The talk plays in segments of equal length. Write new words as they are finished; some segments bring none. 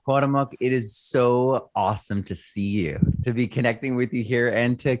Cuauhtemoc, it is so awesome to see you, to be connecting with you here,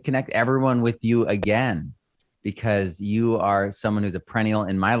 and to connect everyone with you again, because you are someone who's a perennial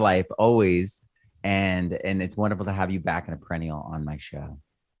in my life always, and it's wonderful to have you back in a perennial on my show.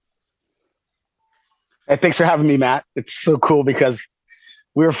 And thanks for having me, Matt. It's so cool because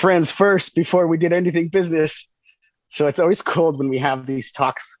we were friends first before we did anything business. So it's always cool when we have these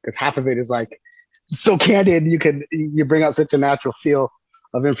talks because half of it is like so candid. You bring out such a natural feel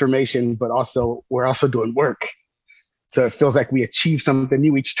of information, but also we're also doing work. So it feels like we achieve something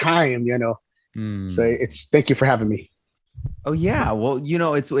new each time. So Hmm. it's thank you for having me. Oh yeah. Well,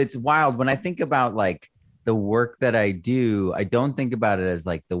 it's wild when I think about like the work that I do. I don't think about it as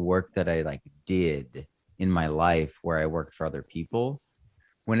like the work that I like did in my life where I worked for other people.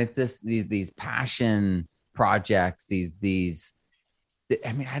 When it's these passion projects, these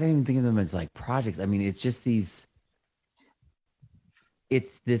I mean, I don't even think of them as like projects. I mean, it's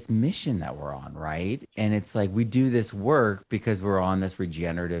this mission that we're on, right? And it's like we do this work because we're on this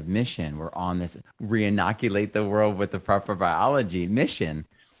regenerative mission. We're on this re-inoculate the world with the proper biology mission.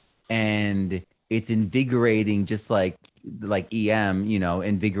 And it's invigorating, just like EM,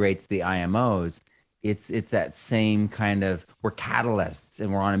 invigorates the IMOs. It's that same kind of, we're catalysts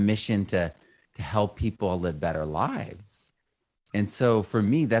and we're on a mission to help people live better lives. And so for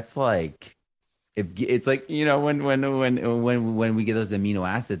me, that's like, it's like, when we get those amino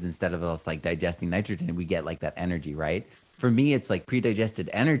acids, instead of us like digesting nitrogen, we get like that energy, right? For me, it's like pre-digested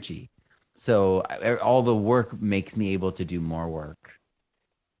energy. So all the work makes me able to do more work.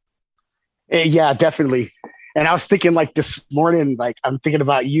 Yeah, definitely. And I was thinking like this morning, like I'm thinking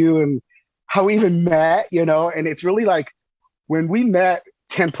about you and how we even met. And it's really like when we met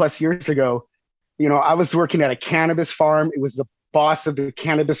 10 plus years ago, I was working at a cannabis farm. It was the boss of the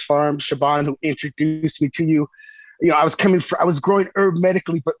cannabis farm, Shaban, who introduced me to you. I was growing herb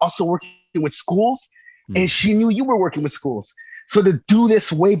medically, but also working with schools. And Hmm. she knew you were working with schools. So to do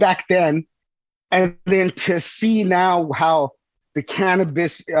this way back then, and then to see now how the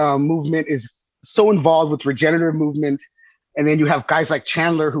cannabis movement is so involved with regenerative movement. And then you have guys like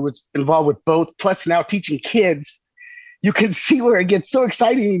Chandler, who was involved with both, plus now teaching kids. You can see where it gets so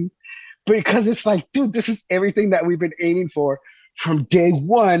exciting because it's like, dude, this is everything that we've been aiming for from day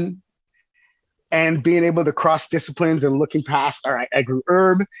one, and being able to cross disciplines and looking past, all right, I grew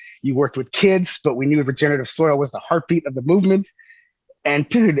herb, you worked with kids, but we knew regenerative soil was the heartbeat of the movement. And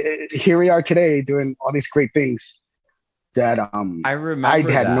dude, here we are today doing all these great things that I I remember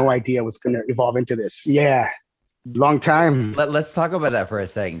had no that. idea was going to evolve into this. Yeah, long time. Let's talk about that for a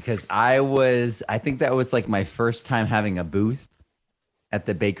second, because I think that was like my first time having a booth at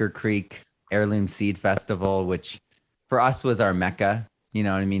the Baker Creek Heirloom Seed Festival, which for us was our mecca. You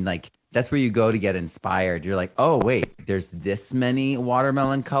know what I mean? Like that's where you go to get inspired. You're like, oh wait, there's this many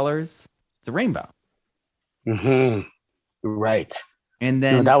watermelon colors. It's a rainbow. Mm-hmm. Right. And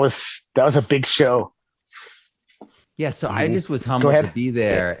No, then that was a big show. yeah, so I Mm-hmm. just was Go humbled to ahead. be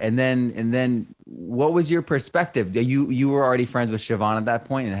there. And then what was your perspective? You were already friends with Siobhan at that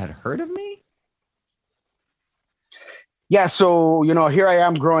point and had heard of me? Yeah, so here I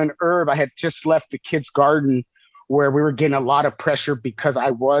am growing herb. I had just left the kids' garden where we were getting a lot of pressure because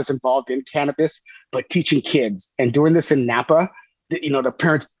I was involved in cannabis, but teaching kids and doing this in Napa. The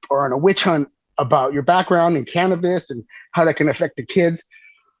parents are on a witch hunt about your background in cannabis and how that can affect the kids.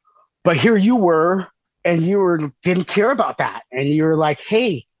 But here you were, and didn't care about that, and you were like,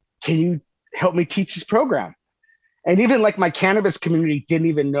 "Hey, can you help me teach this program?" And even like my cannabis community didn't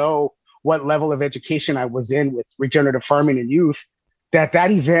even know what level of education I was in with regenerative farming and youth. That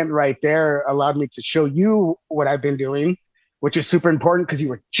event right there allowed me to show you what I've been doing, which is super important because you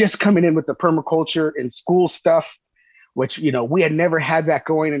were just coming in with the permaculture and school stuff, which we had never had that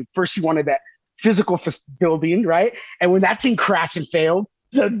going. And first you wanted that physical building, right? And when that thing crashed and failed,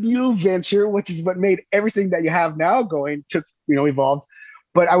 the new venture, which is what made everything that you have now going, took evolved.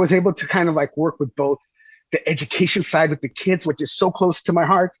 But I was able to kind of like work with both the education side with the kids, which is so close to my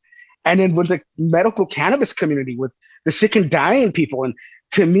heart, and then with the medical cannabis community, with the sick and dying people. And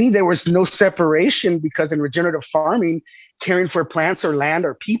to me, there was no separation because in regenerative farming, caring for plants or land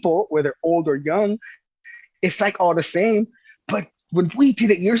or people, whether old or young, it's like all the same. But when we did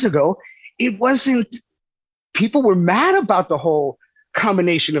it years ago, it wasn't, people were mad about the whole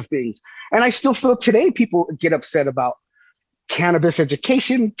combination of things. And I still feel today people get upset about cannabis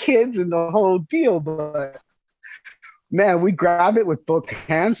education, kids, and the whole deal. But man, we grabbed it with both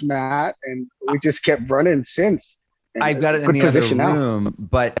hands, Matt, and we just kept running since. And I've got it in good the other position now. room,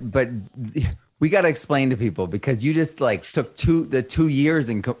 but we got to explain to people because you just like took the 2 years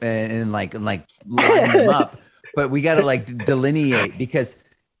and like line them up, but we got to like delineate because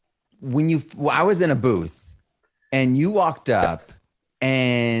I was in a booth and you walked up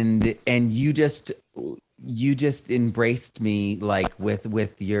and you just embraced me like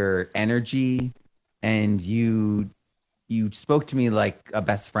with your energy, and you spoke to me like a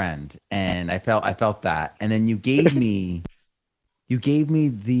best friend, and I felt that. And then you gave me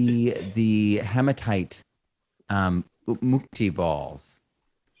the hematite mukti balls,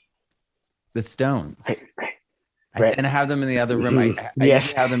 the stones. Right, right. And I have them in the other room. Mhm. I usually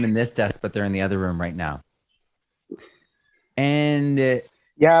Yes. have them in this desk, but they're in the other room right now. And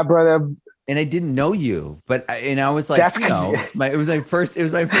Yeah, brother. and I didn't know you, but I was like, That's because it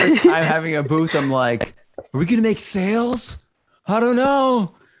was my first time having a booth. I'm like, are we gonna make sales? I don't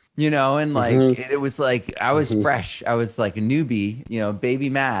know, and like hmm it was like I was hmm fresh. I was like a newbie, baby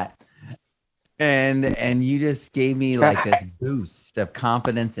Matt, and you just gave me like this boost of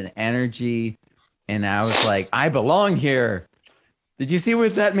confidence and energy, and I was like, I belong here. Did you see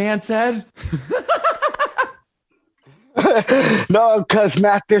what that man said? no, because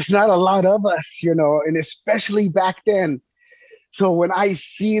Matt, there's not a lot of us, and especially back then. So when I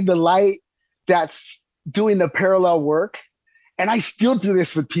see the light that's doing the parallel work, and I still do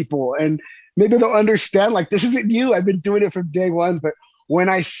this with people, and maybe they'll understand like this isn't you. I've been doing it from day one. But when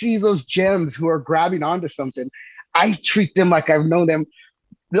I see those gems who are grabbing onto something, I treat them like I've known them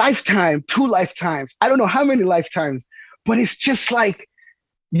lifetime, 2 lifetimes. I don't know how many lifetimes, but it's just like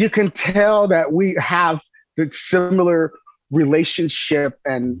you can tell that we have the similar relationship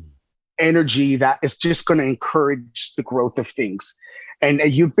and energy that is just going to encourage the growth of things. And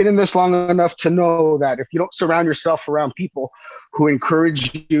you've been in this long enough to know that if you don't surround yourself around people who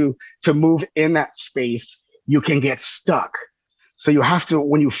encourage you to move in that space, you can get stuck. So you have to,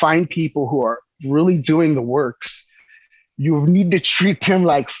 when you find people who are really doing the works, you need to treat them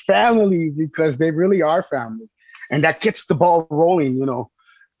like family because they really are family. And that gets the ball rolling.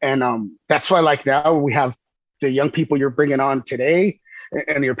 And that's why, like now, we have the young people you're bringing on today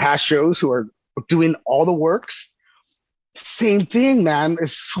and your past shows who are doing all the works. Same thing, man.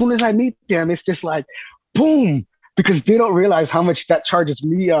 As soon as I meet them, it's just like, boom, because they don't realize how much that charges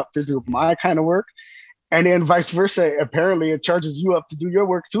me up to do my kind of work. And then vice versa. Apparently, it charges you up to do your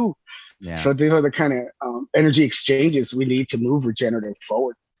work too. Yeah. So these are the kind of energy exchanges we need to move regenerative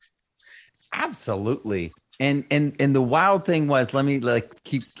forward. Absolutely. And the wild thing was, let me like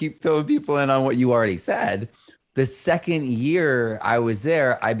keep filling people in on what you already said. The second year I was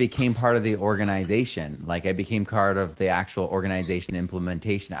there, I became part of the organization. Like I became part of the actual organization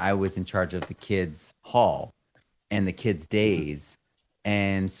implementation. I was in charge of the kids' hall and the kids' days.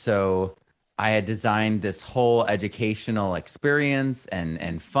 And so I had designed this whole educational experience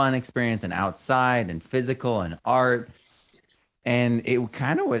and fun experience and outside and physical and art. And it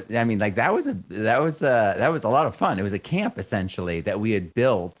kind of was, I mean, like that was a lot of fun. It was a camp essentially that we had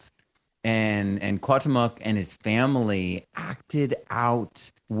built, and Cuauhtemoc and his family acted out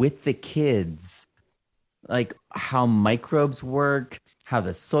with the kids like how microbes work, how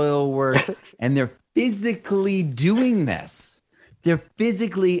the soil works, and they're physically doing this. They're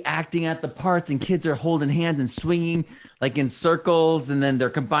physically acting out the parts, and kids are holding hands and swinging like in circles, and then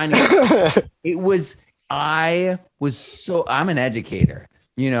they're combining. It was I'm an educator,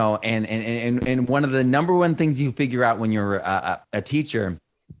 and one of the number one things you figure out when you're a teacher,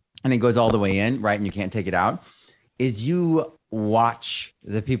 and it goes all the way in, right? And you can't take it out, is you watch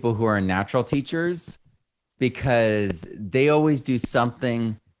the people who are natural teachers, because they always do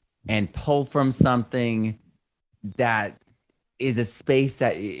something and pull from something that is a space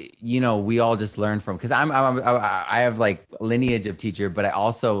that we all just learn from. Because I have like lineage of teacher, but I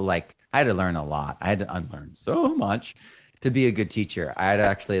also like I had to learn a lot. I had to unlearn so much to be a good teacher. I had to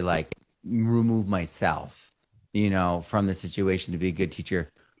actually like remove myself, from the situation to be a good teacher.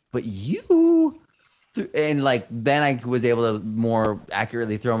 But and like then I was able to more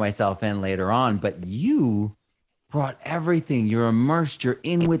accurately throw myself in later on. But you brought everything. You're immersed. You're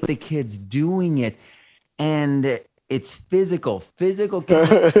in with the kids doing it, and it's physical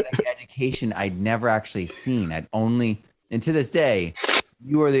education I'd never actually seen. And to this day,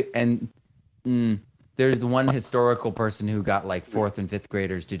 you are there's one historical person who got like fourth and fifth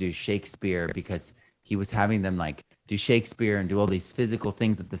graders to do Shakespeare because he was having them like do Shakespeare and do all these physical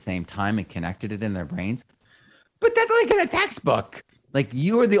things at the same time and connected it in their brains. But that's like in a textbook. Like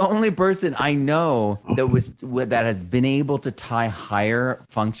you are the only person I know that has been able to tie higher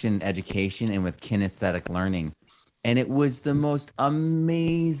function education and with kinesthetic learning. And it was the most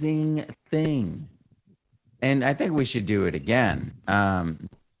amazing thing. And I think we should do it again.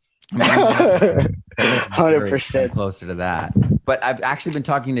 100%. Closer to that. But I've actually been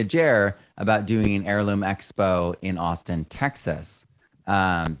talking to Jer about doing an heirloom expo in Austin, Texas.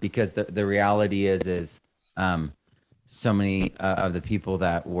 Because the reality is so many of the people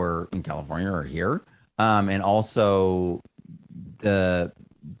that were in California are here, and also the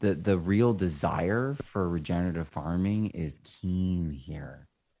the real desire for regenerative farming is keen here,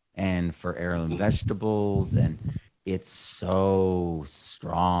 and for heirloom vegetables, and it's so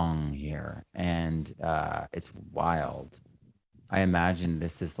strong here, and it's wild. I imagine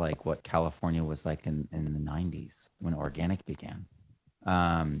this is like what California was like in the 90s when organic began.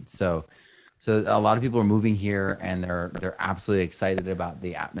 So a lot of people are moving here, and they're absolutely excited about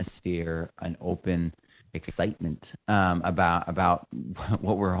the atmosphere and open excitement about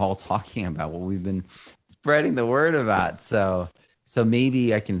what we're all talking about, what we've been spreading the word about. So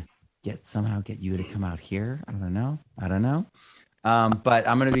maybe I can somehow get you to come out here. I don't know. But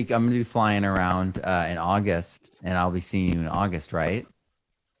I'm gonna be flying around in August, and I'll be seeing you in August, right?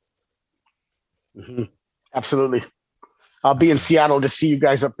 Mm-hmm. Absolutely. I'll be in Seattle to see you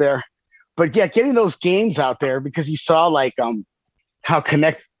guys up there. But yeah, getting those games out there, because you saw like how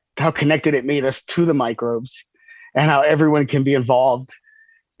connected it made us to the microbes and how everyone can be involved.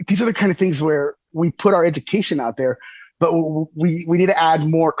 These are the kind of things where we put our education out there, but we need to add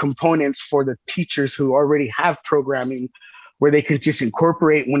more components for the teachers who already have programming, where they could just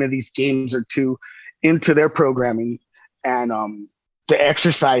incorporate one of these games or two into their programming. And the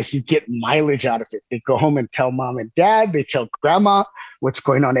exercise, you get mileage out of it. They go home and tell mom and dad, they tell grandma what's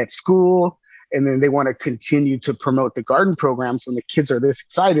going on at school. And then they want to continue to promote the garden programs when the kids are this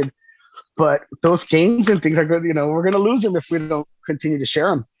excited. But those games and things are good. We're going to lose them if we don't continue to share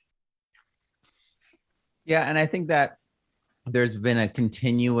them. Yeah. And I think that there's been a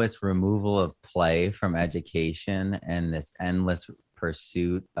continuous removal of play from education, and this endless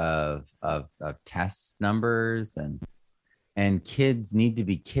pursuit of test numbers, and kids need to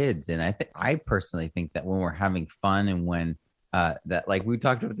be kids. And I personally think that when we're having fun, and when that, like we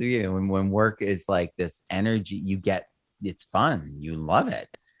talked about at the beginning, when work is like this energy you get, it's fun, you love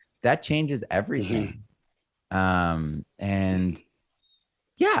it, that changes everything. And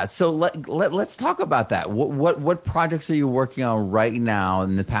yeah, so let's talk about that. What projects are you working on right now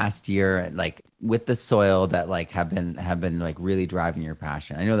in the past year, like with the soil, that like have been like really driving your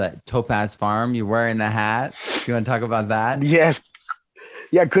passion? I know that Topaz Farm, you're wearing the hat. You want to talk about that? Yes.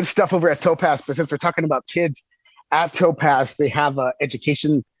 Yeah, good stuff over at Topaz. But since we're talking about kids, at Topaz, they have a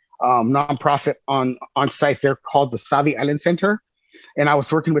education nonprofit on site there called the Savi Island Center. And I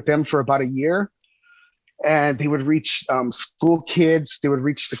was working with them for about a year. And they would reach school kids, they would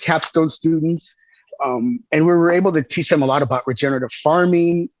reach the capstone students. And we were able to teach them a lot about regenerative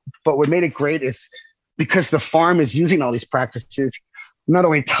farming. But what made it great is because the farm is using all these practices, not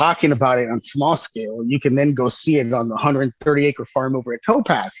only talking about it on small scale, you can then go see it on the 130-acre farm over at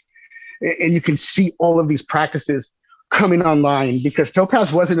Topaz. And you can see all of these practices coming online, because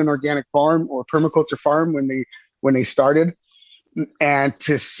Topaz wasn't an organic farm or permaculture farm when they started. And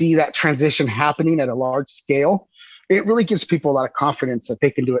to see that transition happening at a large scale, it really gives people a lot of confidence that they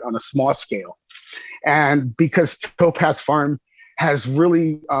can do it on a small scale. And because Topaz Farm has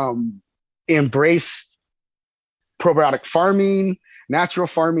really embraced probiotic farming, natural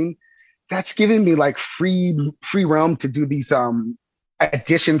farming, that's given me like free realm to do these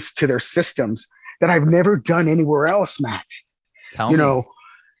additions to their systems that I've never done anywhere else, Matt. Tell me.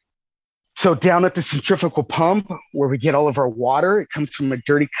 So down at the centrifugal pump where we get all of our water, it comes from a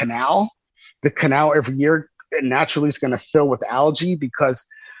dirty canal. The canal every year naturally is going to fill with algae because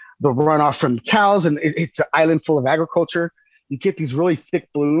the runoff from cows, and it's an island full of agriculture. You get these really thick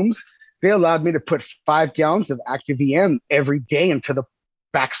blooms. They allowed me to put 5 gallons of active EM every day into the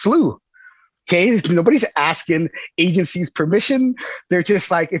back slough. Okay, nobody's asking agencies permission. They're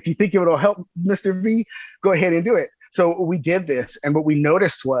just like, if you think it will help, Mr. V, go ahead and do it. So we did this, and what we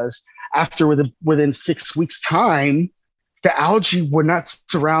noticed was after within 6 weeks' time, the algae would not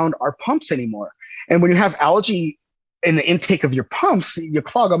surround our pumps anymore. And when you have algae in the intake of your pumps, you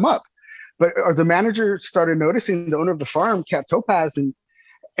clog them up. But the manager started noticing, the owner of the farm, Cat Topaz,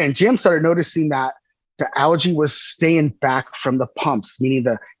 and Jim started noticing that the algae was staying back from the pumps, meaning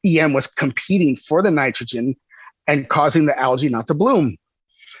the EM was competing for the nitrogen and causing the algae not to bloom.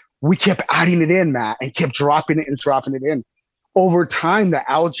 We kept adding it in, Matt, and kept dropping it in. Over time, the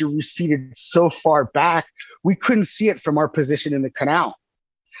algae receded so far back, we couldn't see it from our position in the canal.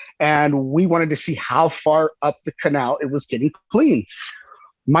 And we wanted to see how far up the canal it was getting clean.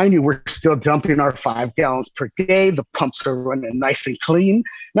 Mind you, we're still dumping our 5 gallons per day. The pumps are running nice and clean.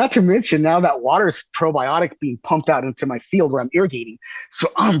 Not to mention now that water is probiotic being pumped out into my field where I'm irrigating. So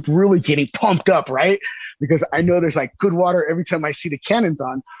I'm really getting pumped up, right? Because I know there's like good water every time I see the cannons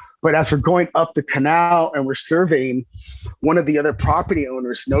on. But as we're going up the canal and we're surveying, one of the other property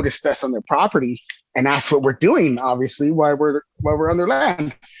owners noticed us on their property and asked what we're doing, obviously, why we're on their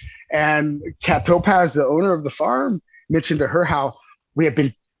land. And Kat Topaz, the owner of the farm, mentioned to her how we have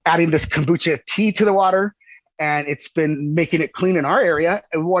been adding this kombucha tea to the water and it's been making it clean in our area.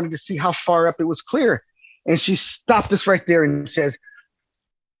 And we wanted to see how far up it was clear. And she stopped us right there and says,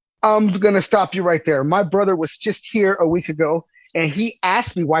 I'm going to stop you right there. My brother was just here a week ago and he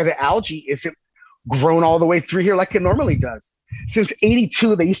asked me why the algae isn't grown all the way through here like it normally does. Since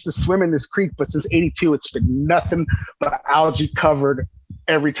 82, they used to swim in this creek, but since 82, it's been nothing but algae covered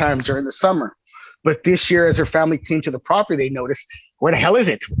every time during the summer. But this year, as her family came to the property, they noticed, where the hell is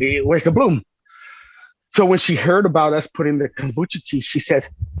it? Where's the bloom? So when she heard about us putting the kombucha tea, she says,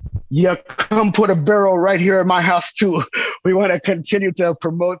 yeah, come put a barrel right here at my house too. We want to continue to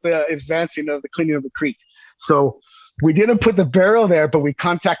promote the advancing of the cleaning of the creek. So we didn't put the barrel there, but we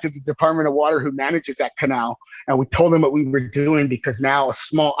contacted the Department of Water who manages that canal. And we told them what we were doing because now a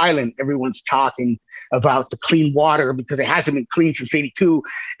small island, everyone's talking about the clean water because it hasn't been clean since 82.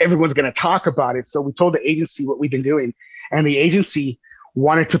 Everyone's going to talk about it. So we told the agency what we've been doing. And the agency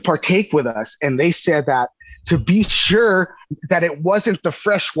wanted to partake with us. And they said that to be sure that it wasn't the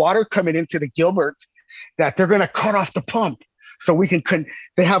fresh water coming into the Gilbert, that they're going to cut off the pump. So we can,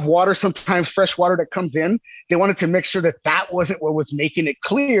 they have water, sometimes fresh water that comes in. They wanted to make sure that that wasn't what was making it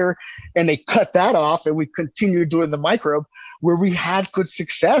clear. And they cut that off and we continued doing the microbe where we had good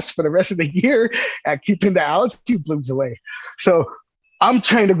success for the rest of the year at keeping the algae blooms away. So I'm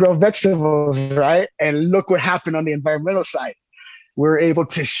trying to grow vegetables, right? And look what happened on the environmental side. We're able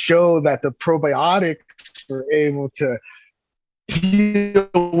to show that the probiotics were able to deal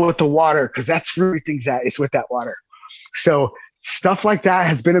with the water because that's where everything's at, is with that water. So stuff like that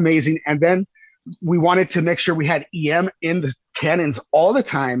has been amazing. And then we wanted to make sure we had EM in the cannons all the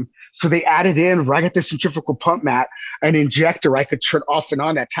time. So they added in, right at the centrifugal pump mat, an injector I could turn off and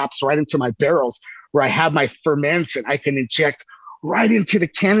on that taps right into my barrels where I have my ferments and I can inject right into the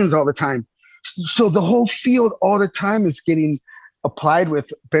cannons all the time. So the whole field all the time is getting applied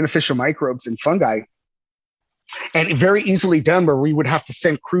with beneficial microbes and fungi. And very easily done where we would have to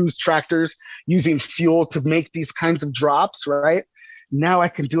send crews, tractors using fuel to make these kinds of drops, right? Now I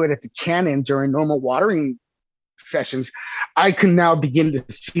can do it at the cannon during normal watering sessions. I can now begin to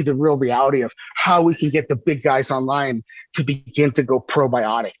see the real reality of how we can get the big guys online to begin to go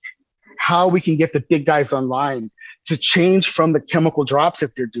probiotic, how we can get the big guys online to change from the chemical drops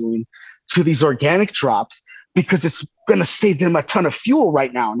that they're doing to these organic drops, because it's going to save them a ton of fuel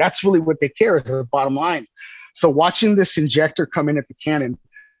right now. And that's really what they care, is the bottom line. So watching this injector come in at the cannon.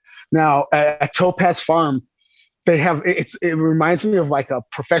 Now at Topaz Farm, they have, it reminds me of like a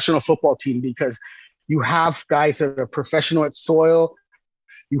professional football team, because you have guys that are professional at soil.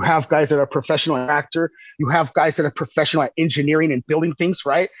 You have guys that are professional at actor. You have guys that are professional at engineering and building things,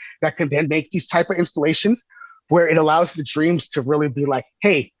 right? That can then make these type of installations where it allows the dreams to really be like,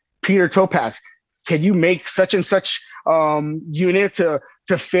 hey, Peter Topaz, can you make such and such unit to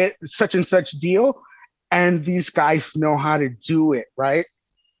fit such and such deal? And these guys know how to do it, right?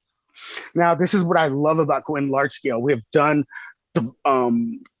 Now, this is what I love about going large scale. We have done the,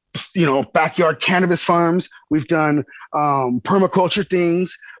 backyard cannabis farms. We've done permaculture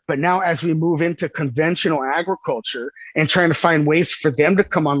things. But now as we move into conventional agriculture and trying to find ways for them to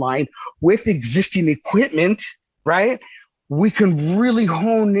come online with existing equipment, right? We can really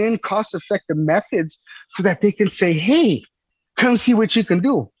hone in cost-effective methods so that they can say, hey, come see what you can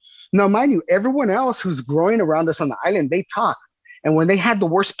do. Now, mind you, everyone else who's growing around us on the island, they talk. And when they had the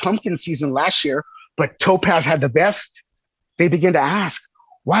worst pumpkin season last year, but Topaz had the best, they begin to ask,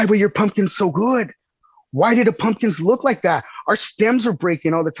 why were your pumpkins so good? Why did the pumpkins look like that? Our stems are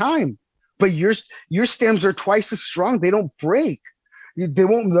breaking all the time, but your stems are twice as strong. They don't break.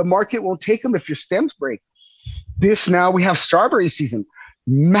 The market won't take them if your stems break. Now we have strawberry season.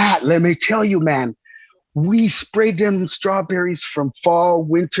 Matt, let me tell you, man, we sprayed them strawberries from fall,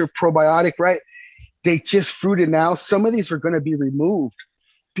 winter probiotic, right? They just fruited now. Some of these are going to be removed.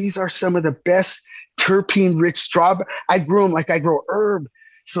 These are some of the best terpene-rich strawberry. I grew them like I grow herb.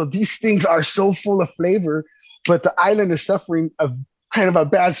 So these things are so full of flavor, but the island is suffering a kind of a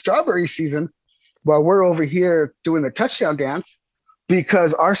bad strawberry season while we're over here doing the touchdown dance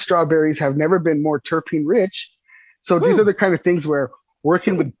because our strawberries have never been more terpene-rich. So these are the kind of things where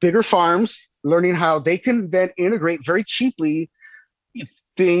working with bigger farms, learning how they can then integrate very cheaply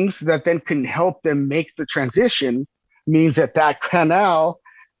things that then can help them make the transition means that canal,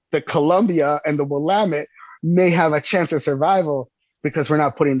 the Columbia and the Willamette may have a chance of survival because we're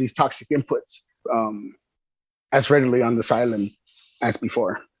not putting these toxic inputs as readily on this island as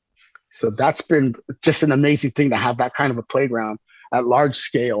before. So that's been just an amazing thing to have that kind of a playground at large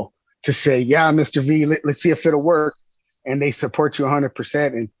scale to say, yeah, Mr. V, let's see if it'll work. And they support you 100%.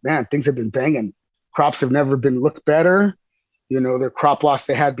 And man, things have been banging. Crops have never been looked better. You know, the crop loss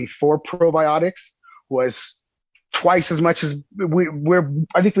they had before probiotics was twice as much as we're.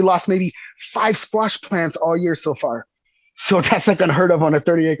 I think we lost maybe 5 squash plants all year so far. So that's like unheard of on a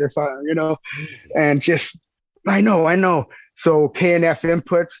 30-acre farm, you know, Amazing. and just, I know. So KNF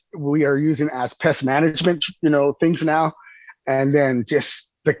inputs we are using as pest management, you know, things now, and then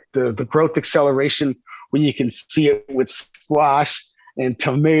just the growth acceleration when you can see it with squash and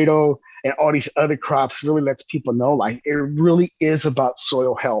tomato and all these other crops really lets people know like it really is about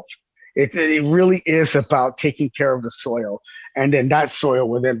soil health. It really is about taking care of the soil, and then that soil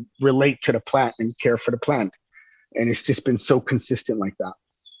will then relate to the plant and care for the plant. And it's just been so consistent like that.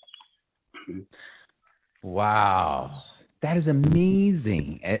 Wow. That is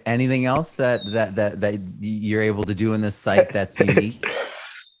amazing. Anything else that you're able to do in this site that's unique?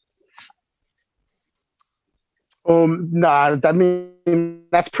 Nah, I mean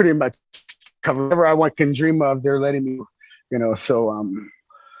that's pretty much covered. Whatever I want can dream of, they're letting me, you know. So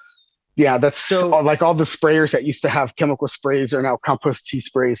yeah, that's So like all the sprayers that used to have chemical sprays are now compost tea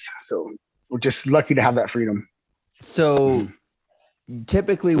sprays. So we're just lucky to have that freedom. so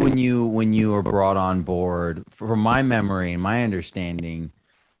typically when you are brought on board, from my memory and my understanding,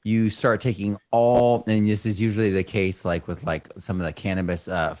 you start taking all, and this is usually the case like with like some of the cannabis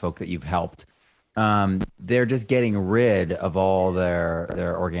folk that you've helped, they're just getting rid of all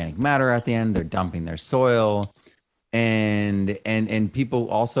their organic matter at the end. They're dumping their soil, and people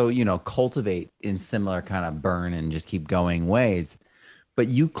also, you know, cultivate in similar kind of burn and just keep going ways, but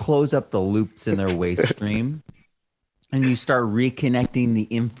you close up the loops in their waste stream, and you start reconnecting the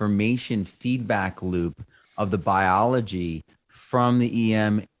information feedback loop of the biology from the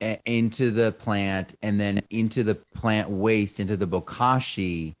EM into the plant, and then into the plant waste, into the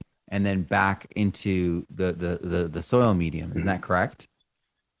bokashi, and then back into the soil medium. Isn't that correct?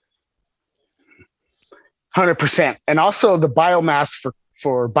 100%. And also the biomass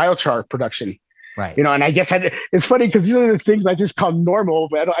for biochar production. Right. You know, and I guess it's funny because these are the things I just call normal,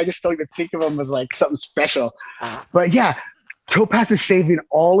 but I just don't even think of them as like something special. But yeah, Topaz is saving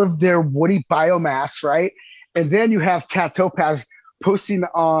all of their woody biomass, right? And then you have Cat Topaz posting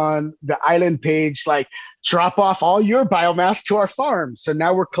on the island page, like, drop off all your biomass to our farm. So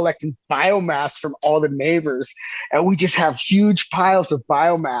now we're collecting biomass from all the neighbors. And we just have huge piles of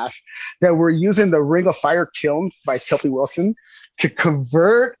biomass that we're using the Ring of Fire kiln by Kelpie Wilson to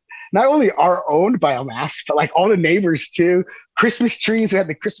convert not only our own biomass, but like all the neighbors too. Christmas trees, we had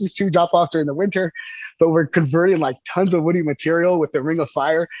the Christmas tree drop off during the winter, but we're converting like tons of woody material with the Ring of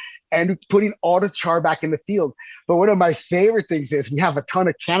Fire and putting all the char back in the field. But one of my favorite things is we have a ton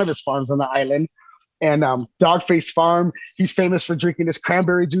of cannabis farms on the island. And Dogface Farm, he's famous for drinking this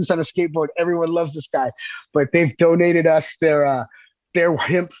cranberry juice on a skateboard. Everyone loves this guy. But they've donated us their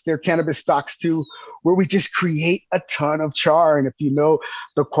hemps, their cannabis stocks too, where we just create a ton of char. And if you know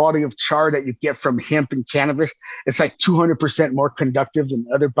the quality of char that you get from hemp and cannabis, it's like 200% more conductive than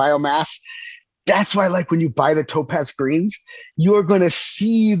other biomass. That's why, like, when you buy the Topaz greens, you are going to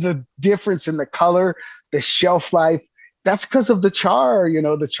see the difference in the color, the shelf life. That's because of the char. You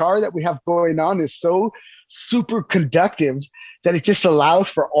know, the char that we have going on is so super conductive that it just allows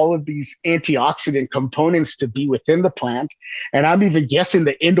for all of these antioxidant components to be within the plant. And I'm even guessing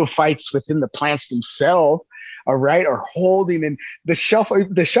the endophytes within the plants themselves, all right, are holding. And the shelf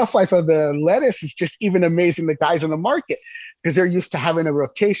life of the lettuce is just even amazing. The guys on the market, because they're used to having a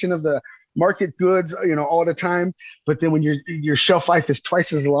rotation of the market goods, you know, all the time. But then when your shelf life is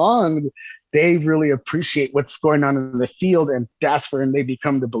twice as long, they really appreciate what's going on in the field, and that's when they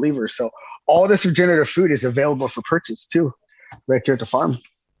become the believers. So all this regenerative food is available for purchase too, right there at the farm.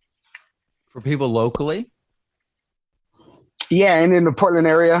 For people locally? Yeah, and in the Portland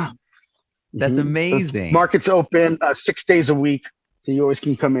area, That's the amazing. market's open 6 days a week, so you always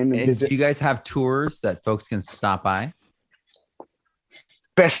can come in and And do visit. you guys have tours that folks can stop by?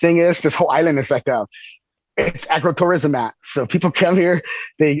 Best thing is this whole island is like it's agrotourism at. So people come here,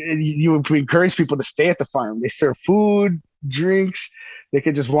 we encourage people to stay at the farm. They serve food, drinks. They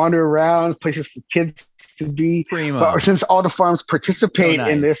can just wander around, places for kids to be. But Primo. since all the farms So participate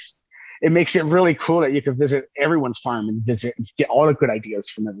in nice. this, it makes it really cool that you can visit everyone's farm and visit and get all the good ideas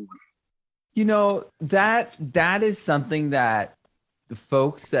from everyone. You know, that is something that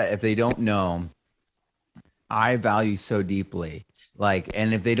folks that, if they don't know, I value so deeply. Like,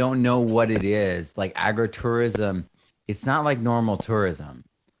 and if they don't know what it is, like agritourism, it's not like normal tourism.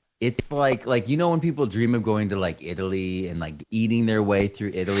 It's like you know when people dream of going to like Italy and like eating their way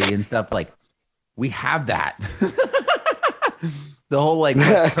through Italy and stuff, like we have that. The whole like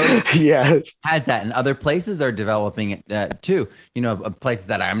West Coast Yes. has that, and other places are developing it too. You know, places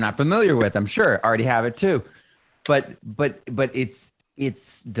that I'm not familiar with, I'm sure already have it too. But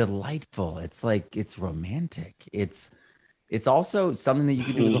it's delightful. It's like it's romantic. It's also something that you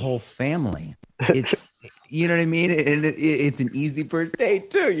can do with the whole family. It's you know what I mean, and it's an easy first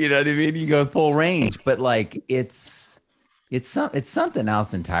date too. You know what I mean? You go full range, but like it's something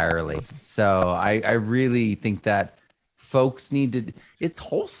else entirely. So I really think that folks need to. It's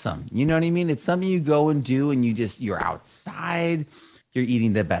wholesome. You know what I mean? It's something you go and do, and you're outside. You're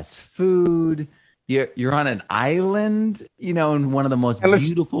eating the best food. You're on an island. You know, in one of the most And let's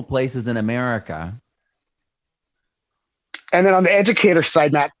beautiful places in America. and then on the educator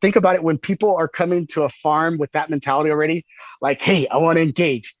side, Matt, think about it when people are coming to a farm with that mentality already, like, hey, I want to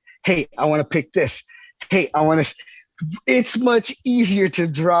engage. Hey, I want to pick this. Hey, I want to. It's much easier to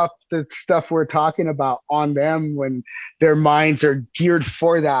drop the stuff we're talking about on them when their minds are geared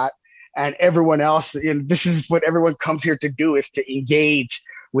for that. And everyone else, and this is what everyone comes here to do, is to engage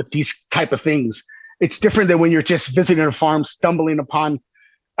with these type of things. It's different than when you're just visiting a farm, stumbling upon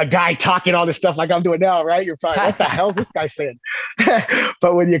a guy talking all this stuff like I'm doing now, right? You're probably, what the hell is this guy saying?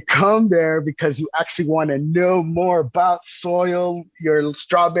 But when you come there because you actually want to know more about soil, your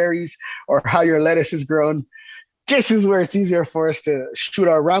strawberries, or how your lettuce is grown, this is where it's easier for us to shoot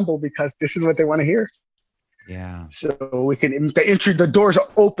our rumble because this is what they want to hear. Yeah. So we can the doors are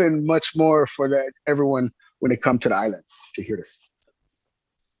open much more for everyone when they come to the island to hear this.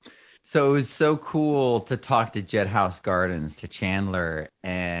 So it was so cool to talk to Jet House Gardens, to Chandler,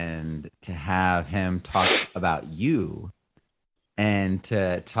 and to have him talk about you and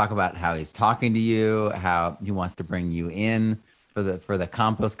to talk about how he's talking to you, how he wants to bring you in for the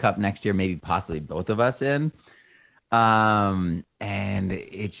compost cup next year, maybe possibly both of us in. And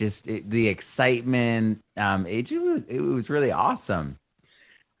the excitement, it was really awesome.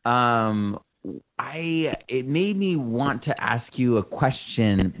 Um, it made me want to ask you a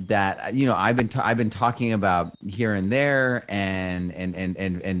question that you know I've been talking about here and there,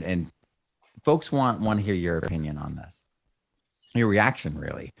 and folks want to hear your opinion on this, your reaction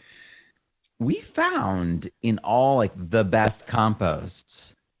really. We found in all like the best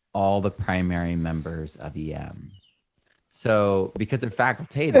composts all the primary members of EM. So because they're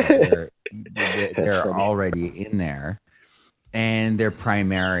facultative, That's they're funny. already in there, and they're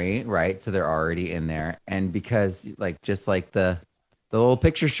primary, right? So they're already in there, and because like just like the little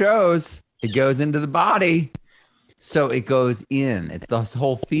picture shows, it goes into the body, so it goes in. It's the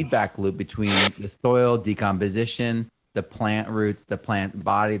whole feedback loop between the soil decomposition, the plant roots, the plant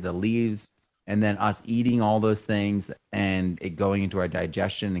body, the leaves, and then us eating all those things and it going into our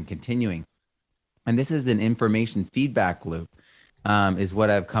digestion and continuing. And this is an information feedback loop, is what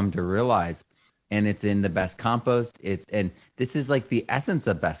I've come to realize. And it's in the best compost. And this is like the essence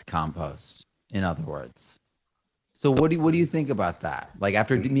of best compost, in other words. So what do you think about that? Like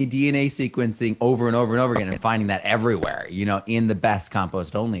after me DNA sequencing over and over and over again and finding that everywhere, you know, in the best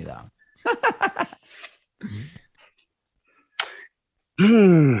compost only though.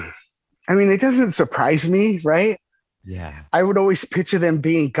 Hmm. I mean, it doesn't surprise me, right? Yeah. I would always picture them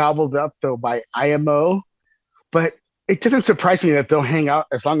being gobbled up though by IMO, but it doesn't surprise me that they'll hang out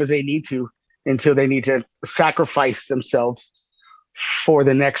as long as they need to until they need to sacrifice themselves for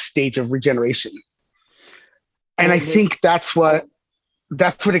the next stage of regeneration. And Well, I think that's what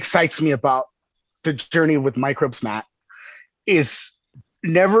excites me about the journey with microbes, Matt, is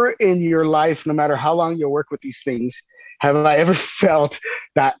never in your life, no matter how long you work with these things, have I ever felt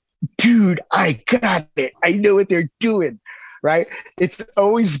that, dude, I got it. I know what they're doing. Right. It's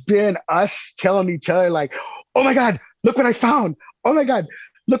always been us telling each other, like, oh my God, look what I found. Oh my God,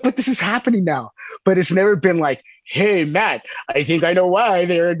 look what this is happening now. But it's never been like, hey, Matt, I think I know why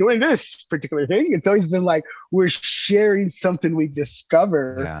they're doing this particular thing. It's always been like, we're sharing something we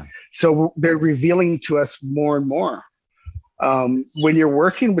discover. yeah. So they're revealing to us more and more. When you're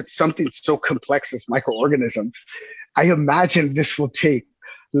working with something so complex as microorganisms, I imagine this will take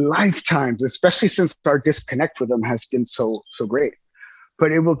lifetimes, especially since our disconnect with them has been so great.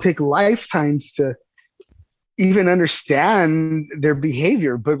 But it will take lifetimes to even understand their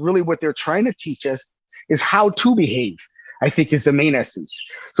behavior. But really, what they're trying to teach us is how to behave, I think, is the main essence.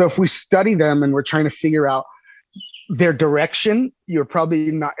 So if we study them and we're trying to figure out their direction, you're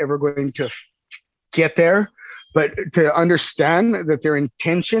probably not ever going to get there. But to understand that their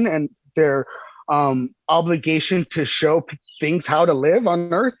intention and their obligation to show things how to live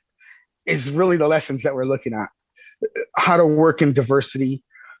on Earth is really the lessons that we're looking at. How to work in diversity,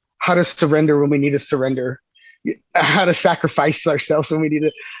 how to surrender when we need to surrender, how to sacrifice ourselves when we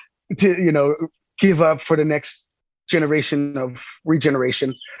need to give up for the next generation of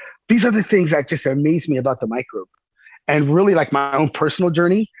regeneration. These are the things that just amaze me about the microbe. And really, like my own personal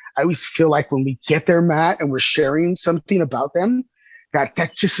journey, I always feel like when we get there, Matt, and we're sharing something about them, that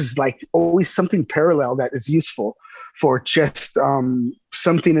just is like always something parallel that is useful for just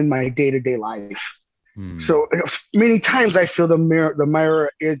something in my day-to-day life. So many times I feel the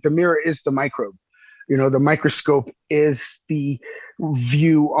mirror is the microbe. The microscope is the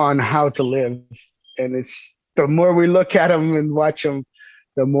view on how to live. And it's the more we look at them and watch them,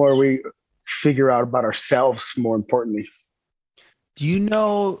 the more we figure out about ourselves, more importantly. Do you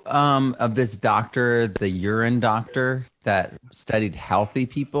know of this doctor, the urine doctor, that studied healthy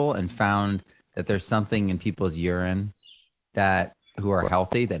people and found that there's something in people's urine that who are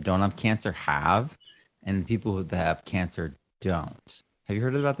healthy, that don't have cancer, have, and people that have cancer don't? Have you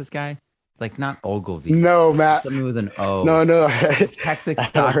heard about this guy? It's like not Ogilvy. No, Matt. Something with an O. No. It's Texas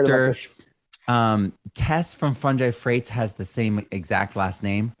doctor. Tess from Fungi Freights has the same exact last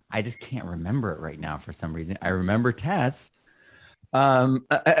name. I just can't remember it right now for some reason. I remember Tess. But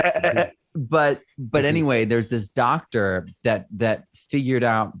anyway, there's this doctor that figured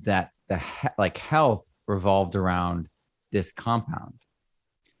out that health revolved around this compound,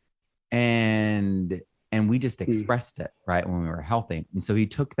 and we just expressed it right when we were healthy. And so he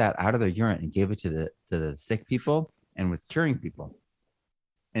took that out of their urine and gave it to the sick people and was curing people.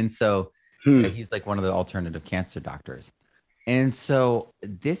 And so he's like one of the alternative cancer doctors. And so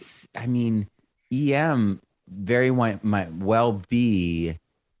this, I mean, EM might well be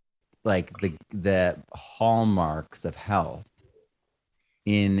like the hallmarks of health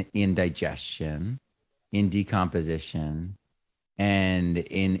in digestion, in decomposition, and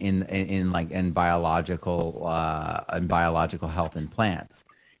in biological health in plants.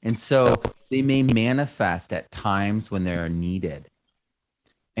 And so they may manifest at times when they're needed.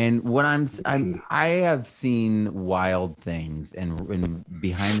 And what I have seen wild things, and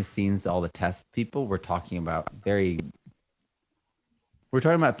behind the scenes, all the test people, we're talking about things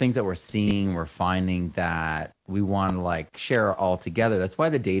that we're seeing, we're finding that we want to like share all together. That's why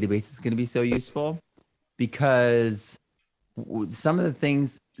the database is going to be so useful, because some of the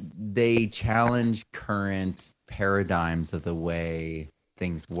things, they challenge current paradigms of the way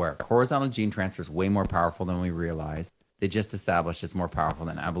things work. Horizontal gene transfer is way more powerful than we realize. They just established it's more powerful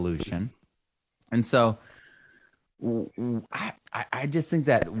than evolution. And so I just think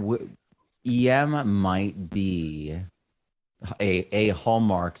that EM might be a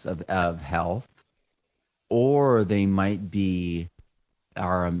hallmarks of health, or they might be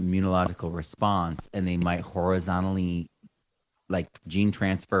our immunological response, and they might horizontally, like gene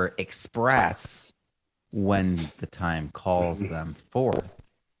transfer, express when the time calls them forth.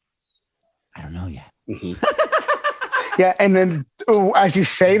 I don't know yet. Yeah, and then as you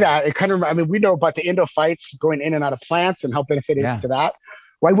say that, it kind of, I mean, we know about the endophytes going in and out of plants and how benefit is to that.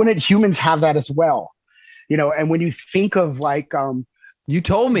 Why wouldn't humans have that as well? And when you think of like you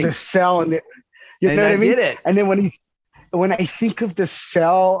told me the cell and you know what I mean? Did it. And then when I think of the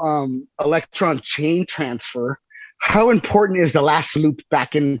cell electron chain transfer, how important is the last loop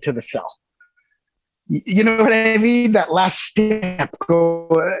back into the cell? You know what I mean? That last step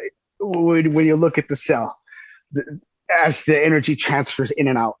when you look at the cell, as the energy transfers in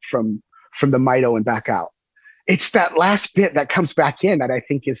and out from the mito and back out. It's that last bit that comes back in that I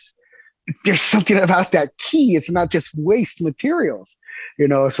think there's something about that key. It's not just waste materials,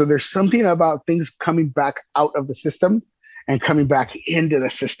 so there's something about things coming back out of the system and coming back into the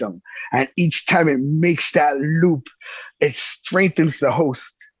system. And each time it makes that loop, it strengthens the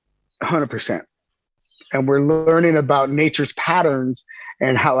host 100%. And we're learning about nature's patterns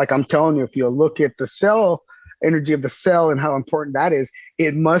and how, like I'm telling you, if you look at the cell, energy of the cell and how important that is,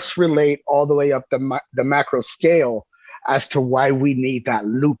 it must relate all the way up the macro scale as to why we need that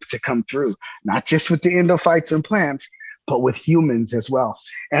loop to come through, not just with the endophytes and plants, but with humans as well.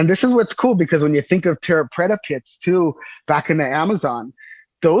 And this is what's cool, because when you think of Terra Preta pits too, back in the Amazon,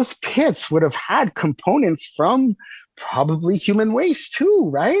 those pits would have had components from probably human waste too,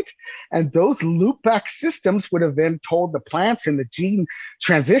 right? And those loop back systems would have then told the plants in the gene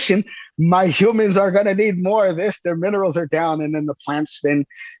transition, my humans are going to need more of this, their minerals are down, and then the plants then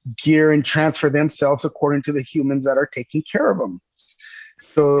gear and transfer themselves according to the humans that are taking care of them.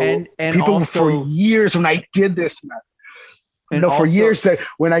 So and people also, for years when I did this, for years that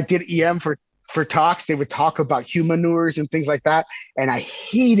when I did EM for talks, they would talk about humanures and things like that. And I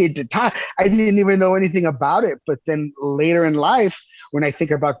hated to talk. I didn't even know anything about it. But then later in life, when I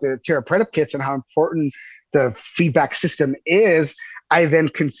think about the Terra Preta pits and how important the feedback system is, I then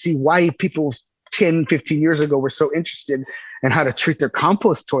can see why people 10, 15 years ago were so interested in how to treat their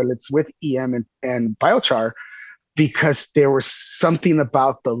compost toilets with EM and biochar, because there was something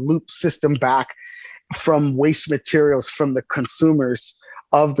about the loop system back from waste materials from the consumers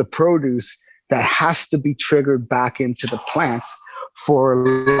of the produce that has to be triggered back into the plants for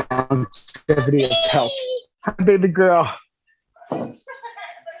longevity of health. Hi, baby girl.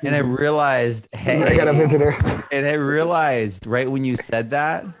 And I realized, I got a hey, visitor. and I realized right when you said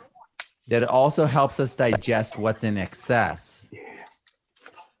that it also helps us digest what's in excess.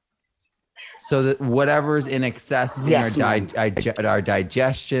 So that whatever's in excess in Yes, our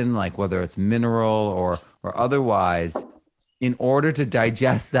digestion, like whether it's mineral or otherwise, in order to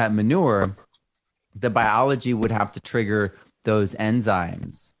digest that manure, the biology would have to trigger those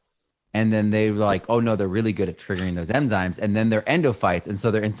enzymes. And then they were like, oh no, they're really good at triggering those enzymes. And then they're endophytes. And so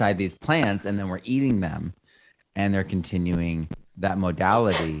they're inside these plants, and then we're eating them, and they're continuing that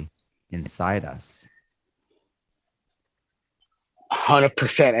modality inside us.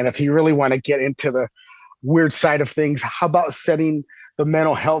 100%. And if you really want to get into the weird side of things, how about setting the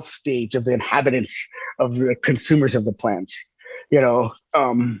mental health stage of the inhabitants, of the consumers of the plants? You know,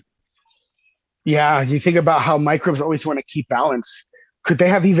 yeah, you think about how microbes always want to keep balance. Could they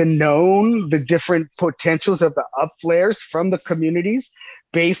have even known the different potentials of the up flares from the communities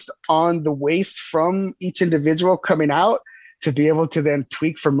based on the waste from each individual coming out, to be able to then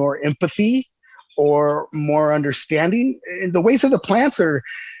tweak for more empathy or more understanding? And the ways of the plants are,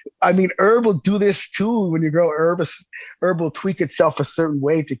 I mean, herb will do this too. When you grow herb will tweak itself a certain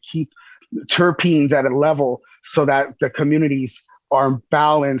way to keep terpenes at a level so that the communities are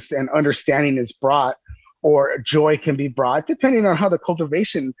balanced and understanding is brought, or joy can be brought, depending on how the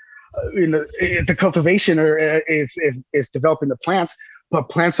cultivation, the cultivation is developing the plants. But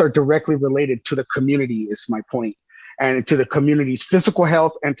plants are directly related to the community, is my point, and to the community's physical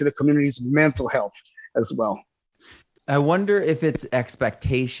health and to the community's mental health as well. I wonder if it's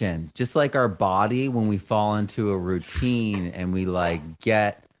expectation, just like our body, when we fall into a routine and we like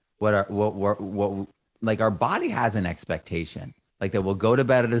get what like our body has an expectation, like that we'll go to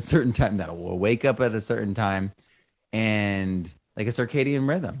bed at a certain time, that we'll wake up at a certain time, and like a circadian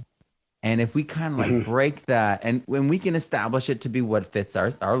rhythm. And if we kind of like break that, and when we can establish it to be what fits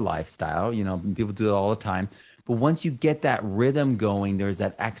our lifestyle, people do it all the time. But once you get that rhythm going, there's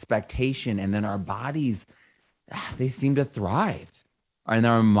that expectation, and then our bodies, they seem to thrive. And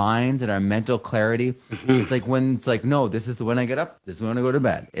our minds and our mental clarity. It's like when it's like, no, this is the when I get up, this is when I go to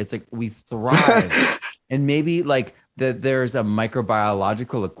bed. It's like we thrive. And maybe like there's a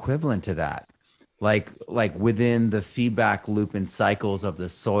microbiological equivalent to that. Like within the feedback loop and cycles of the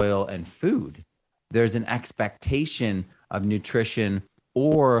soil and food, there's an expectation of nutrition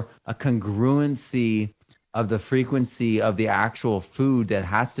or a congruency of the frequency of the actual food that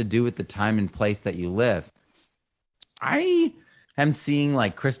has to do with the time and place that you live. I am seeing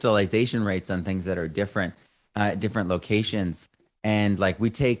like crystallization rates on things that are different locations. And like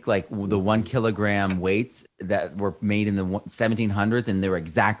we take like the 1 kilogram weights that were made in the 1700s, and they were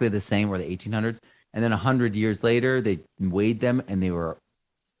exactly the same, or the 1800s. And then 100 years later, they weighed them and they were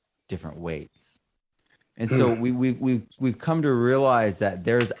different weights. And so we've come to realize that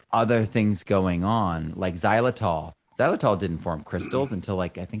there's other things going on, like xylitol. Xylitol didn't form crystals until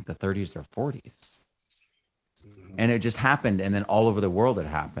like I think the 30s or 40s. And it just happened, and then all over the world it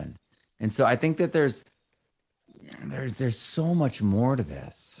happened. And so I think that there's so much more to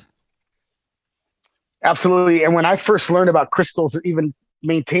this. Absolutely. And when I first learned about crystals, even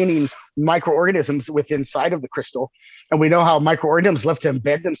maintaining microorganisms within inside of the crystal, and we know how microorganisms love to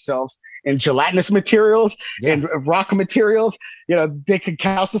embed themselves in gelatinous materials and rock materials, they can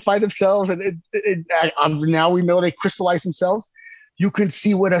calcify themselves, and now we know they crystallize themselves. You can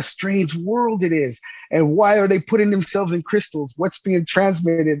see what a strange world it is. And why are they putting themselves in crystals? What's being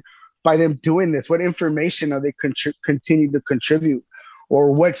transmitted by them doing this? What information are they continue to contribute?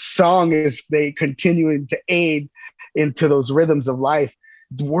 Or what song is they continuing to aid into those rhythms of life?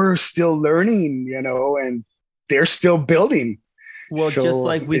 We're still learning, and they're still building. Well, so just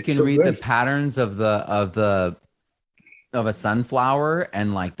like we can read the patterns of a sunflower,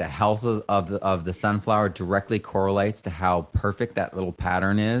 and like the health of the sunflower directly correlates to how perfect that little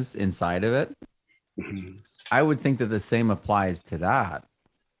pattern is inside of it. I would think that the same applies to that,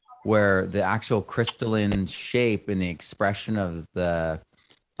 where the actual crystalline shape and the expression of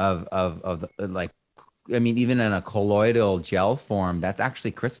like, I mean, even in a colloidal gel form, that's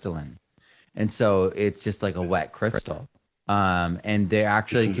actually crystalline. And so it's just like a wet crystal. And they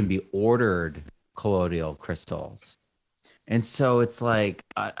actually can be ordered colloidal crystals. And so it's like,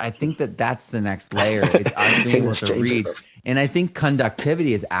 I think that that's the next layer, is us being able to read. And I think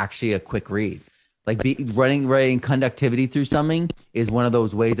conductivity is actually a quick read. Like writing conductivity through something is one of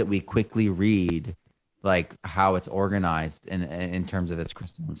those ways that we quickly read like how it's organized in terms of its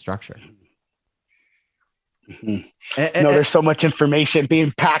crystalline structure. Mm-hmm. There's so much information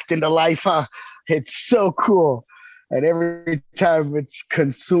being packed into life, huh? It's so cool. And every time it's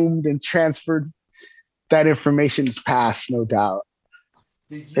consumed and transferred, that information is passed, no doubt.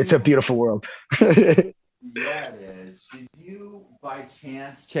 It's a beautiful world. Yeah, it is. Did you, by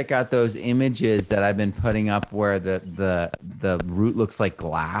chance, check out those images that I've been putting up where the root looks like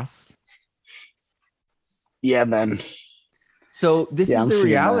glass? Yeah, man. So this is I'm the seeing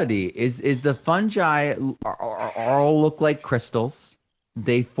reality: is the fungi all look like crystals.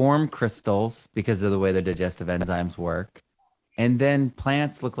 They form crystals because of the way their digestive enzymes work, and then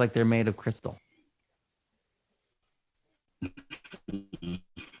plants look like they're made of crystal.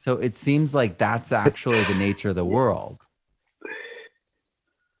 So it seems like that's actually the nature of the world.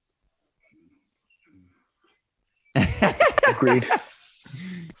 Agreed.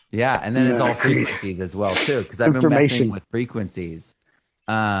 Yeah, and then it's all frequencies as well too, because I've been messing with frequencies,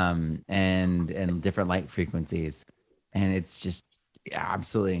 and different light frequencies, and it's just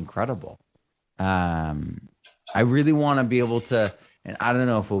absolutely incredible. I really want to be able to, and I don't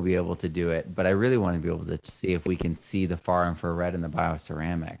know if we'll be able to do it, but I really want to be able to see if we can see the far infrared in the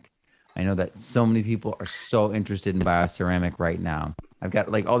bioceramic. I know that so many people are so interested in bioceramic right now. I've got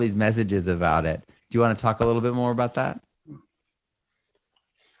like all these messages about it. Do you want to talk a little bit more about that?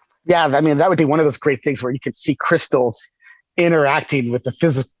 Yeah, I mean, that would be one of those great things where you could see crystals interacting with the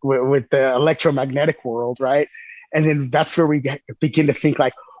physical, with the electromagnetic world, right? And then that's where we begin to think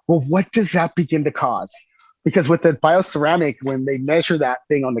like, well, what does that begin to cause? Because with the bioceramic, when they measure that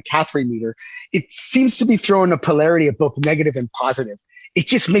thing on the cathode meter, it seems to be throwing a polarity of both negative and positive. It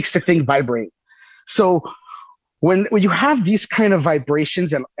just makes the thing vibrate. So when you have these kind of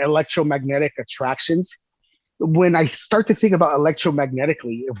vibrations and electromagnetic attractions, when I start to think about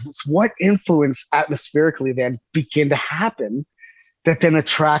electromagnetically, it's what influence atmospherically then begin to happen that then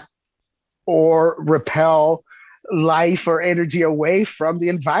attract or repel life or energy away from the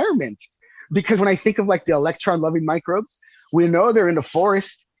environment. Because when I think of like the electron loving microbes, we know they're in the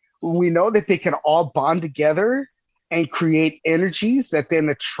forest. We know that they can all bond together and create energies that then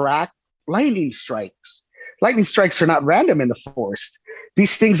attract lightning strikes. Lightning strikes are not random in the forest.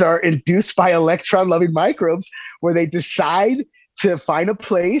 These things are induced by electron loving microbes where they decide to find a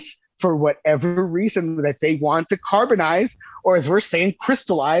place for whatever reason that they want to carbonize, or as we're saying,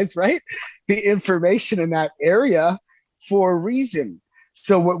 crystallize, right? The information in that area for a reason.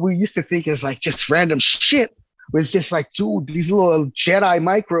 So what we used to think is like just random shit was just like, dude, these little Jedi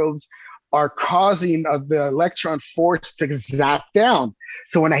microbes are causing the electron force to zap down.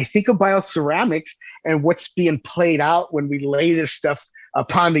 So when I think of bioceramics and what's being played out when we lay this stuff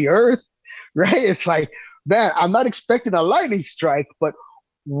upon the earth, right? It's like, man, I'm not expecting a lightning strike, but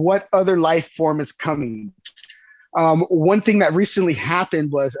what other life form is coming? One thing that recently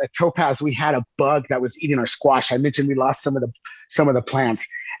happened was at Topaz, we had a bug that was eating our squash. I mentioned we lost some of the plants,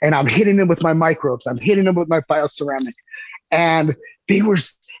 and I'm hitting them with my microbes. I'm hitting them with my bioceramic, and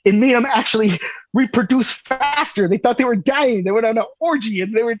it made them actually reproduce faster. They thought they were dying. They went on an orgy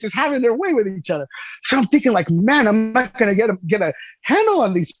and they were just having their way with each other. So I'm thinking like, man, I'm not going to get a handle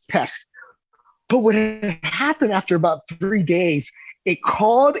on these pests. But what happened after about 3 days, it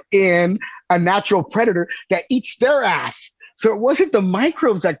called in a natural predator that eats their ass. So it wasn't the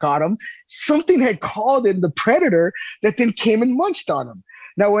microbes that got them. Something had called in the predator that then came and munched on them.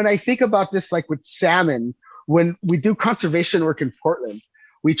 Now, when I think about this, like with salmon, when we do conservation work in Portland,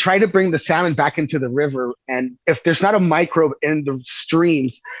 we try to bring the salmon back into the river. And if there's not a microbe in the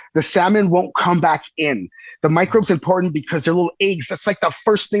streams, the salmon won't come back in. The microbe's important because they're little eggs. That's like the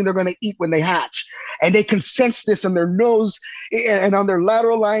first thing they're going to eat when they hatch. And they can sense this on their nose and on their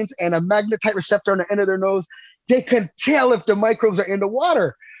lateral lines and a magnetite receptor on the end of their nose. They can tell if the microbes are in the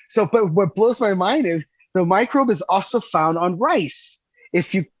water. So, but what blows my mind is the microbe is also found on rice.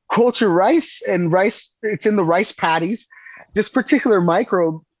 If you culture rice and rice, it's in the rice patties. This particular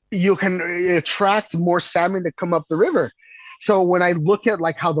microbe, you can attract more salmon to come up the river. So when I look at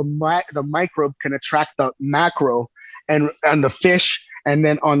like how the microbe can attract the macro and the fish, and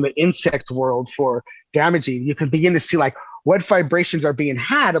then on the insect world for damaging, you can begin to see like what vibrations are being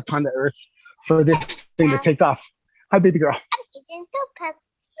had upon the earth for this thing to take off. Hi, baby girl. I'm eating topaz.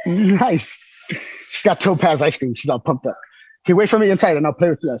 Nice. She's got topaz ice cream. She's all pumped up. Okay, wait for me inside and I'll play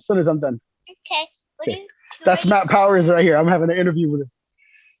with you as soon as I'm done. Okay. That's Matt Powers right here. I'm having an interview with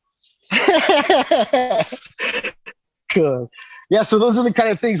him. Cool. Yeah, so those are the kind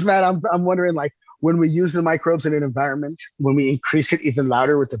of things, man. I'm wondering, like, when we use the microbes in an environment, when we increase it even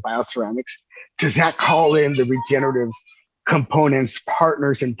louder with the bioceramics, does that call in the regenerative components,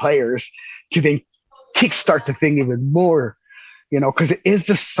 partners, and players to then kickstart the thing even more? Because it is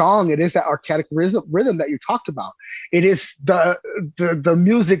the song, it is that archaic rhythm that you talked about. It is the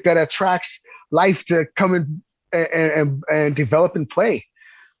music that attracts life to come and develop and play.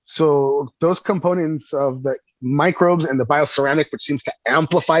 So those components of the microbes and the bioceramic, which seems to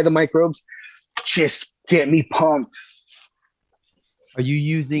amplify the microbes, just get me pumped. Are you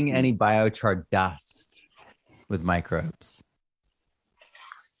using any biochar dust with microbes?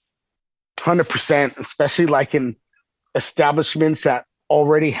 100%, especially like in establishments that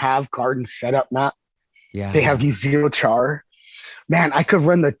already have gardens set up, Matt. Yeah. They have zero char. Man, I could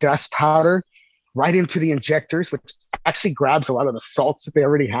run the dust powder right into the injectors, which actually grabs a lot of the salts that they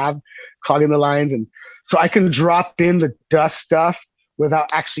already have clogging the lines. And so I can drop in the dust stuff without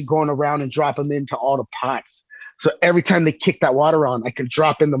actually going around and drop them into all the pots. So every time they kick that water on, I can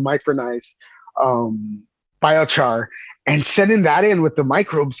drop in the micronized biochar and sending that in with the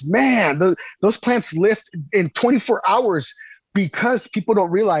microbes. Man, those plants lift in 24 hours because people don't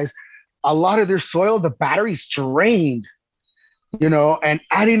realize a lot of their soil, the battery's drained, and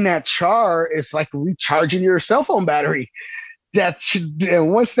adding that char is like recharging your cell phone battery.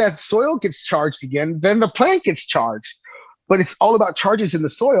 And once that soil gets charged again, then the plant gets charged. But it's all about charges in the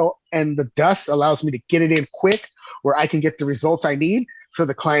soil, and the dust allows me to get it in quick where I can get the results I need so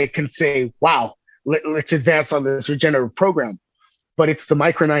the client can say, wow, let's advance on this regenerative program. But it's the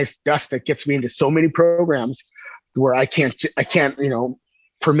micronized dust that gets me into so many programs where I can't,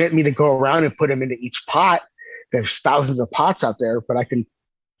 permit me to go around and put them into each pot. There's thousands of pots out there, but I can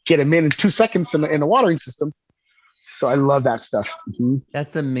get them in 2 seconds in the watering system. So I love that stuff. Mm-hmm.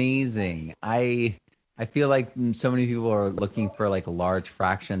 That's amazing. I feel like so many people are looking for like a large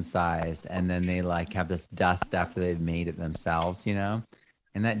fraction size, and then they like have this dust after they've made it themselves, and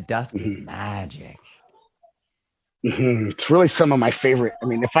that dust is magic. Mm-hmm. It's really some of my favorite. I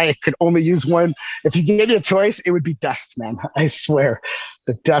mean, if I could only use one, if you gave me a choice, it would be dust, man. I swear,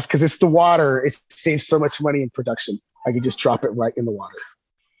 the dust, because it's the water. It saves so much money in production. I could just drop it right in the water.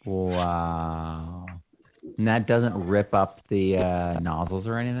 Wow. And that doesn't rip up the nozzles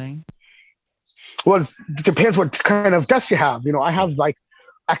or anything? Well, it depends what kind of dust you have. I have like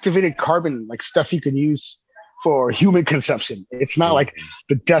activated carbon, like stuff you can use for human consumption. It's not like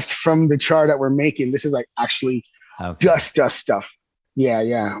the dust from the char that we're making. This is like actually dust stuff. Yeah.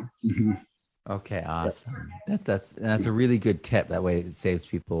 Mm-hmm. Okay, awesome. That's a really good tip. That way it saves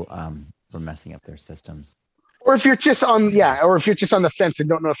people from messing up their systems. Or if you're just on the fence and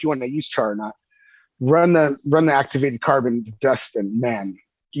don't know if you want to use char or not, run the activated carbon dust, and man,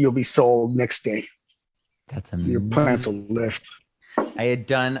 you'll be sold next day. That's amazing. Your plants will lift. I had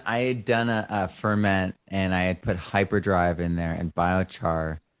done a ferment, and I had put hyperdrive in there and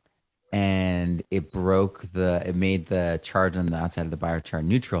biochar, and it made the charge on the outside of the biochar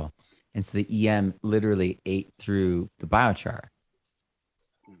neutral. And so the EM literally ate through the biochar.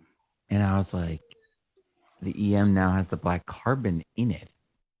 And I was like, the EM now has the black carbon in it.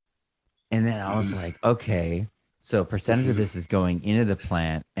 And then I was like, okay, so a percentage of this is going into the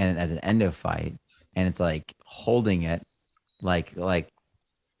plant and as an endophyte, and it's like holding it like the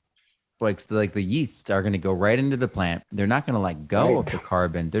yeasts are going to go right into the plant. They're not going to let go of the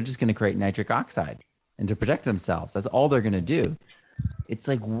carbon. They're just going to create nitric oxide and to protect themselves. That's all they're going to do. It's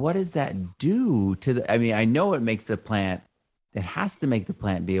like, what does that do to the, I mean, I know it makes the plant, it has to make the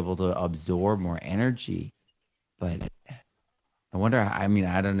plant be able to absorb more energy, but I wonder, I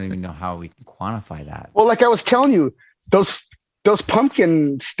don't even know how we can quantify that. Well, like I was telling you, those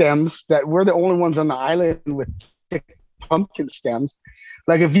pumpkin stems that we're the only ones on the island with thick pumpkin stems.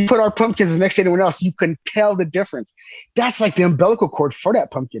 Like if you put our pumpkins next to anyone else, you can tell the difference. That's like the umbilical cord for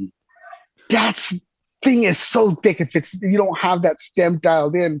that pumpkin. That's thing is so thick. If you don't have that stem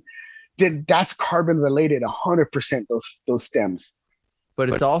dialed in, then that's carbon related 100%, those stems. But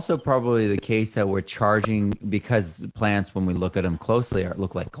it's also probably the case that we're charging, because plants, when we look at them closely,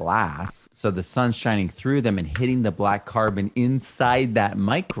 look like glass. So the sun's shining through them and hitting the black carbon inside that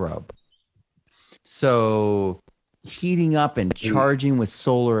microbe. So heating up and charging with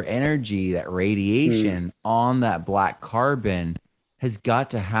solar energy, that radiation on that black carbon has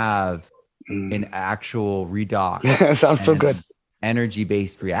got to have an actual redox. That sounds so good.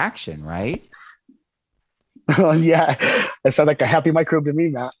 Energy-based reaction, right? Oh, yeah. That sounds like a happy microbe to me,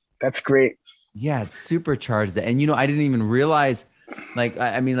 Matt. That's great. Yeah, it's supercharged. And, I didn't even realize, like,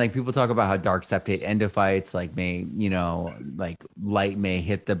 like people talk about how dark septate endophytes, like like light may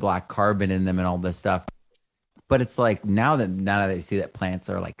hit the black carbon in them and all this stuff. But it's like now that I see that plants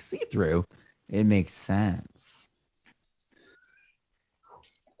are like see-through, It makes sense.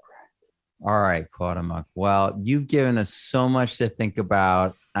 All right, Cuauhtemoc. Well, you've given us so much to think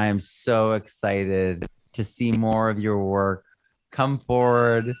about. I am so excited to see more of your work. Come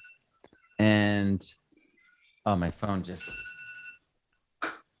forward and oh, my phone just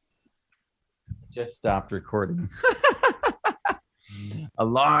stopped recording.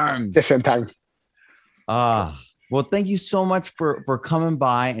 Alarm. Just in time. Well, thank you so much for coming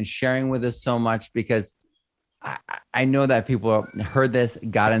by and sharing with us so much, because I know that people heard this,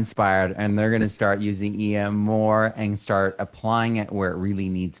 got inspired, and they're going to start using EM more and start applying it where it really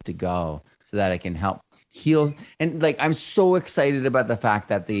needs to go so that it can help heal. And like, I'm so excited about the fact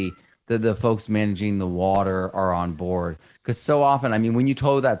that the folks managing the water are on board, because so often, I mean, when you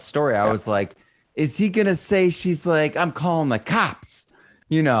told that story, I was like, is he going to say she's like, I'm calling the cops,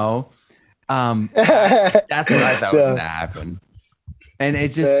 you know? That's what I thought was going to happen. And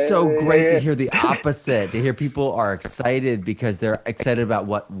it's just so great to hear the opposite, to hear people are excited because they're excited about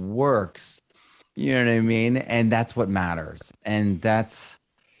what works. You know what I mean? And that's what matters. And that's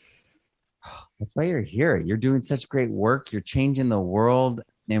why you're here. You're doing such great work. You're changing the world.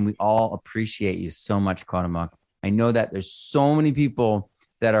 And we all appreciate you so much, Cuauhtemoc. I know that there's so many people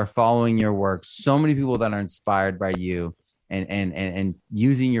that are following your work, so many people that are inspired by you and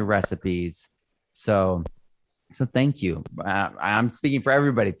using your recipes. So thank you. I'm speaking for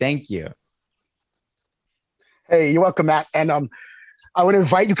everybody. Thank you. Hey, you're welcome, Matt. And I would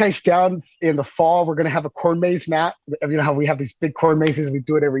invite you guys down in the fall. We're going to have a corn maze, Matt. You know how we have these big corn mazes. We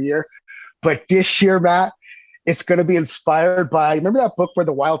do it every year. But this year, Matt, it's going to be inspired by, remember that book where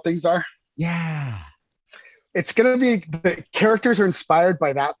the wild things are? Yeah. It's going to be, the characters are inspired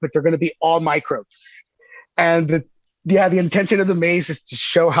by that, but they're going to be all microbes. And the intention of the maze is to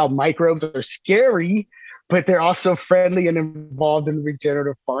show how microbes are scary, but they're also friendly and involved in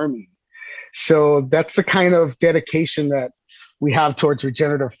regenerative farming. So that's the kind of dedication that we have towards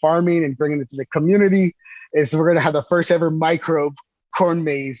regenerative farming and bringing it to the community. Is we're going to have the first ever microbe corn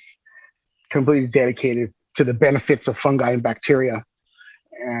maze completely dedicated to the benefits of fungi and bacteria.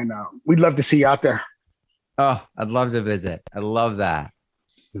 And we'd love to see you out there. Oh, I'd love to visit. I love that.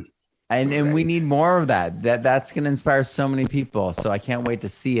 And we need more of that. That's going to inspire so many people. So I can't wait to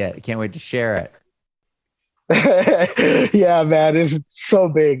see it. I can't wait to share it. Yeah, man, it's so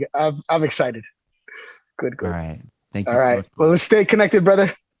big. I'm excited. Good. All right. Thank you so much. Well, let's stay connected,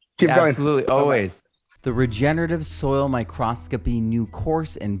 brother. Keep going. Absolutely. Always. The Regenerative Soil Microscopy new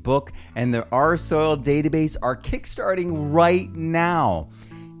course and book and the Our Soil database are kickstarting right now.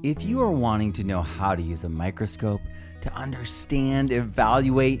 If you are wanting to know how to use a microscope to understand,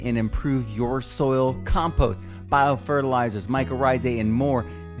 evaluate, and improve your soil, compost, biofertilizers, mycorrhizae, and more,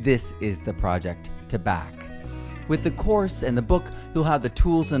 this is the project to back. With the course and the book, you'll have the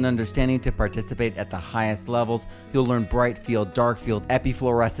tools and understanding to participate at the highest levels. You'll learn bright field, dark field,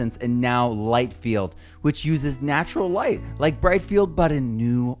 epifluorescence, and now light field, which uses natural light like bright field, but in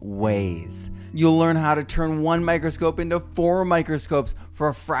new ways. You'll learn how to turn one microscope into 4 microscopes for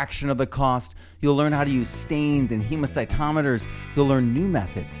a fraction of the cost. You'll learn how to use stains and hemocytometers. You'll learn new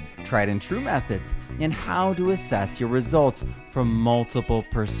methods, tried and true methods, and how to assess your results from multiple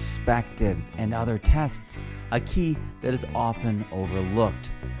perspectives and other tests, a key that is often overlooked.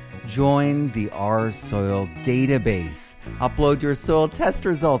 Join the Our Soil database. Upload your soil test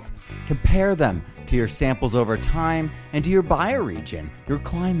results. Compare them to your samples over time and to your bioregion, your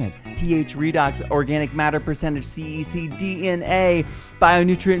climate, pH redox, organic matter percentage, CEC, DNA,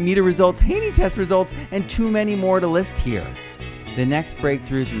 bionutrient meter results, Haney test results, and too many more to list here. The next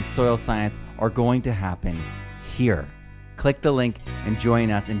breakthroughs in soil science are going to happen here. Click the link and join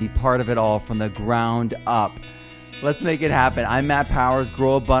us and be part of it all from the ground up. Let's make it happen. I'm Matt Powers.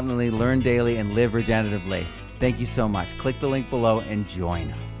 Grow abundantly, learn daily, and live regeneratively. Thank you so much. Click the link below and join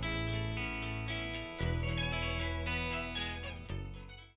us.